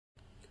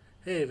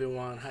Hey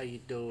everyone, how you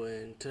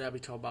doing? Today I'll be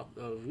talking about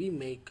the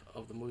remake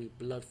of the movie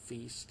Blood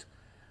Feast.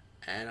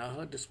 And I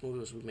heard this movie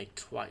was remade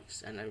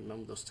twice, and I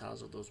remember those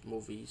titles of those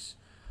movies,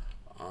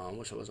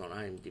 which was on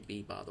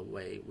IMDb by the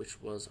way,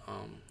 which was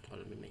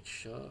let me make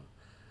sure,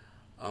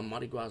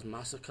 Mardi Gras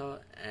Massacre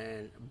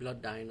and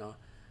Blood Diner.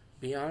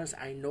 Be honest,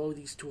 I know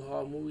these two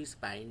horror movies,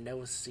 but I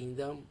never seen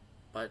them.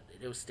 But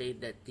it was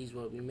stated that these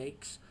were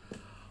remakes.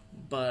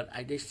 But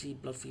I did see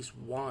Blood Feast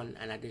 1,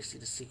 and I did see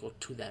the sequel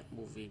to that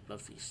movie,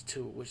 Blood Feast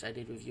 2, which I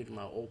did review in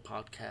my old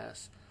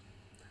podcast,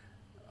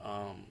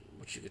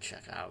 which you could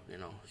check out.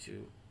 If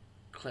you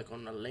click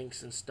on the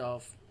links and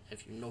stuff,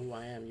 if you know who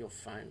I am, you'll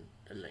find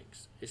the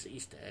links. It's an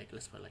Easter egg,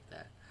 let's put it like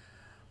that.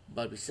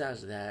 But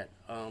besides that,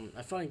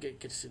 I finally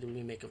get to see the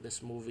remake of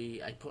this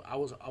movie. I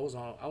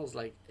was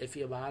like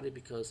iffy about it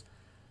because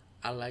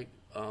I like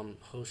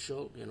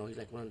Herschel. He's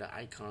like one of the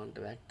icon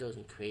directors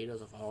and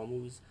creators of horror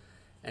movies,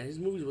 and his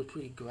movies were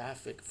pretty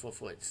graphic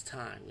for its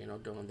time.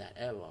 During that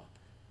era.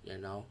 You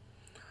know,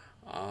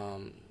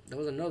 there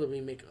was another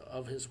remake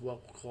of his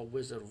work called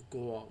Wizard of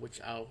Gore, which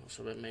I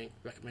also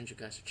recommend you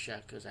guys to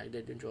check because I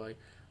did enjoy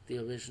the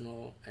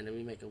original and the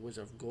remake of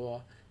Wizard of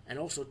Gore, and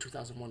also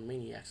 2001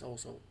 Maniacs,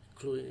 also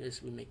including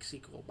his remake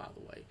sequel, by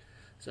the way.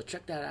 So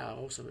check that out.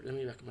 Also, let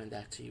me recommend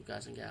that to you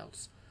guys and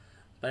gals.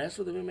 But as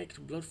for the remake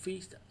to Blood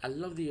Feast, I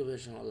love the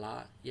original a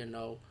lot.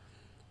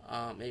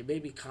 It may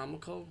be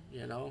comical.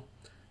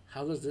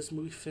 How does this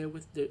movie fare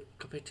with the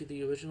compared to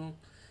the original?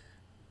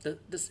 It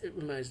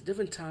reminds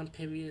different time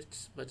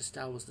periods, but the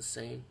style was the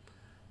same.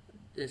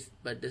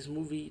 But this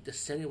movie, the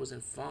setting was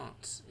in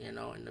France, in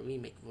the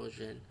remake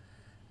version,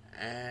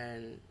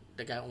 and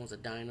the guy owns a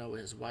diner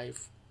with his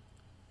wife,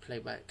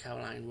 played by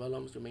Caroline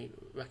Williams. You may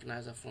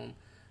recognize her from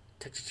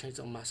Texas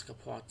Chainsaw Massacre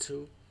Part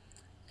 2,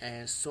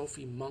 and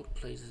Sophie Monk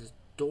plays his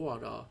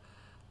daughter.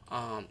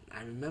 I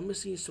remember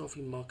seeing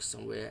Sophie Monk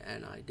somewhere,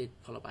 and I did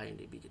pull up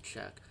IMDb to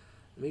check.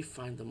 Let me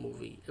find the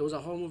movie. It was a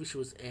whole movie she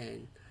was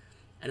in,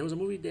 and it was a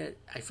movie that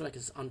I feel like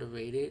is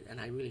underrated, and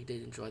I really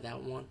did enjoy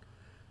that one.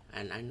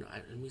 And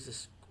let me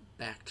just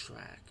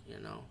backtrack.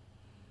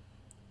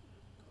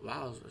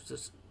 Wow, it's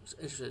just it's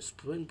interesting.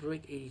 Spring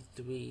Break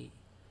 '83.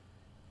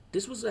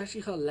 This was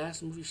actually her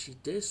last movie she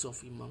did,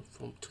 Sophie Monk,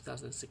 from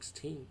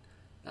 2016.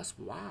 That's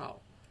wow.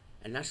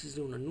 And now she's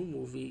doing a new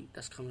movie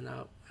that's coming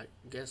out, I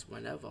guess,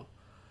 whenever.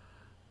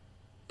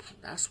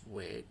 That's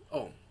weird.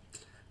 Oh,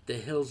 The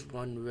Hills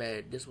Run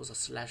Red. This was a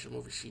slasher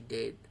movie she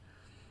did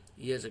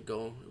years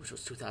ago, which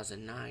was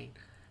 2009.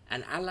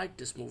 And I liked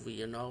this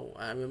movie, I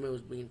remember it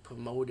was being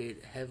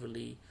promoted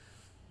heavily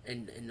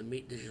in the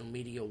digital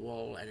media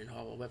world and in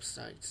horror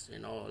websites. A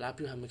lot of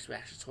people have mixed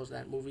reactions towards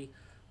that movie,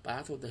 but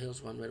I thought The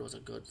Hills Run Red was a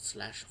good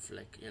slasher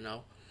flick.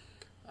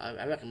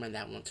 I recommend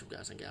that one too,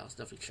 guys and gals.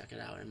 Definitely check it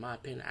out. In my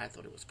opinion, I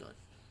thought it was good.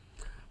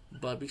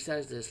 But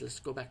besides this, let's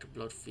go back to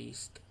Blood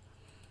Feast.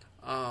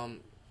 Um,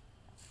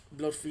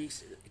 Blood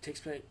Feast, it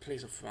takes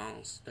place in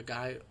France. The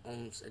guy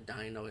owns a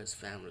diner with his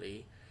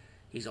family.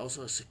 He's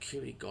also a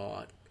security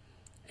guard,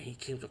 and he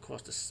came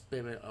across the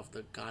spirit of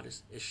the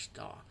goddess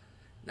Ishtar.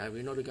 Now, if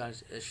you know the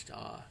goddess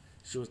Ishtar,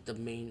 she was the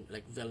main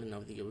villain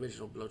of the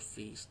original Blood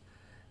Feast,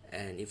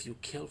 and if you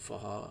kill for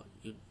her,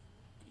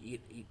 you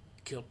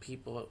kill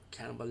people,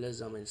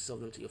 cannibalism, and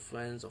serve them to your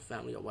friends or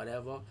family or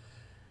whatever.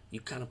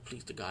 You kind of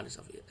please the goddess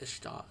of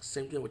Ishtar.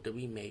 Same thing with the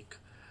remake.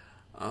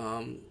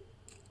 Um,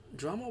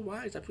 Drama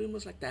wise, I pretty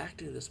much like the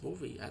acting in this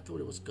movie. I thought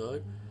it was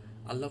good.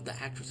 I love the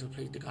actress who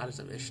played the goddess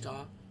of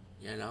Ishtar,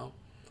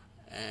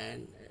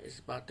 and it's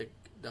about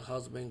the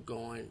husband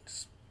going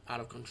out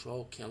of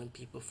control, killing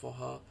people for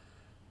her,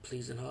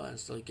 pleasing her, and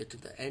so you get to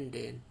the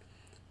ending,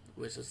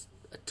 which is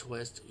a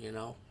twist.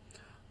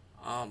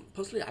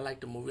 Personally, I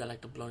like the movie. I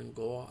like the blood and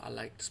gore. I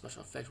like the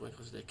special effects when it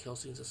comes to the kill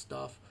scenes and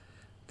stuff.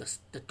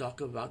 The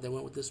darker route they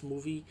went with this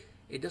movie,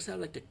 it does have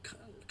the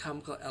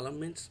comical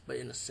elements, but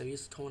in a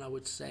serious tone, I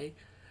would say.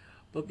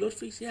 But Blood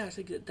Feast, yeah, I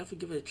think definitely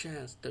give it a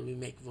chance. The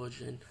remake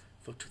version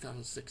from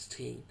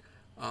 2016.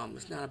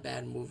 It's not a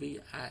bad movie.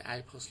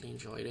 I personally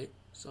enjoyed it,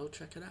 so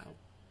check it out.